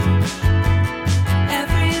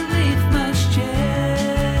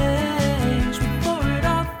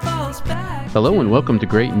Hello and welcome to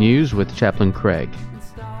Great News with Chaplain Craig.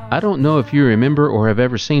 I don't know if you remember or have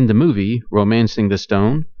ever seen the movie Romancing the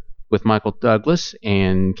Stone with Michael Douglas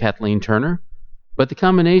and Kathleen Turner, but the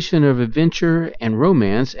combination of adventure and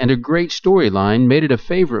romance and a great storyline made it a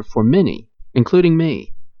favorite for many, including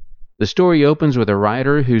me. The story opens with a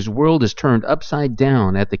writer whose world is turned upside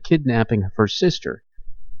down at the kidnapping of her sister,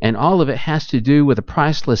 and all of it has to do with a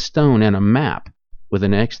priceless stone and a map with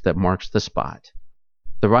an X that marks the spot.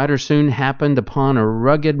 The writer soon happened upon a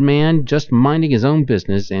rugged man just minding his own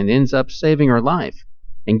business and ends up saving her life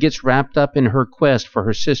and gets wrapped up in her quest for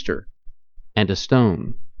her sister and a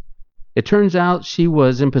stone. It turns out she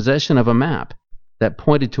was in possession of a map that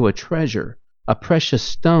pointed to a treasure, a precious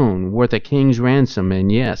stone worth a king's ransom,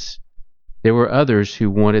 and yes, there were others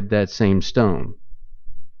who wanted that same stone.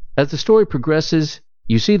 As the story progresses,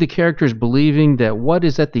 you see the characters believing that what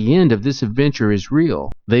is at the end of this adventure is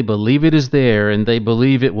real. They believe it is there, and they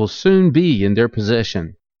believe it will soon be in their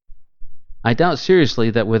possession. I doubt seriously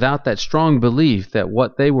that without that strong belief that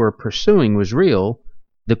what they were pursuing was real,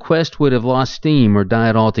 the quest would have lost steam or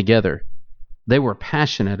died altogether. They were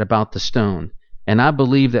passionate about the stone, and I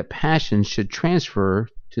believe that passion should transfer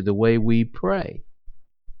to the way we pray.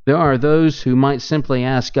 There are those who might simply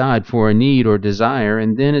ask God for a need or desire,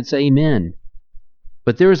 and then it's amen.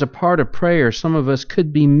 But there is a part of prayer some of us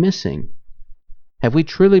could be missing. Have we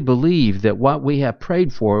truly believed that what we have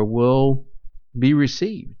prayed for will be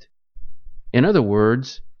received? In other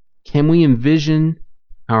words, can we envision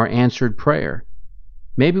our answered prayer?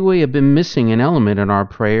 Maybe we have been missing an element in our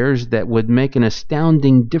prayers that would make an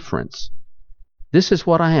astounding difference. This is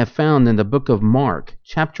what I have found in the book of Mark,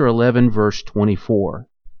 chapter 11, verse 24.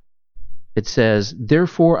 It says,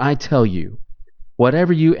 "Therefore I tell you,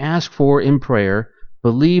 whatever you ask for in prayer,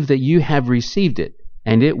 believe that you have received it,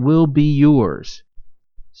 and it will be yours."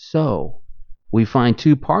 So, we find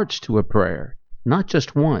two parts to a prayer, not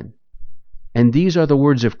just one. And these are the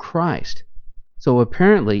words of Christ. So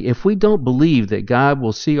apparently, if we don't believe that God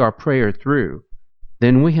will see our prayer through,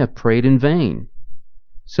 then we have prayed in vain.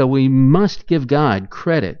 So we must give God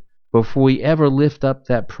credit before we ever lift up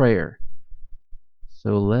that prayer.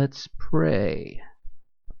 So let's pray.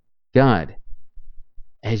 God,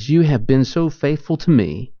 as you have been so faithful to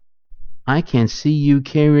me, I can see you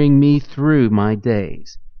carrying me through my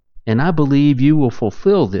days, and I believe you will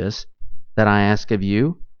fulfill this that I ask of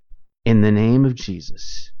you, in the name of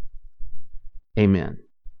Jesus. Amen.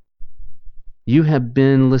 You have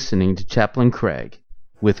been listening to Chaplain Craig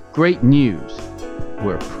with Great News,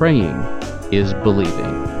 where praying is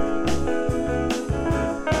believing.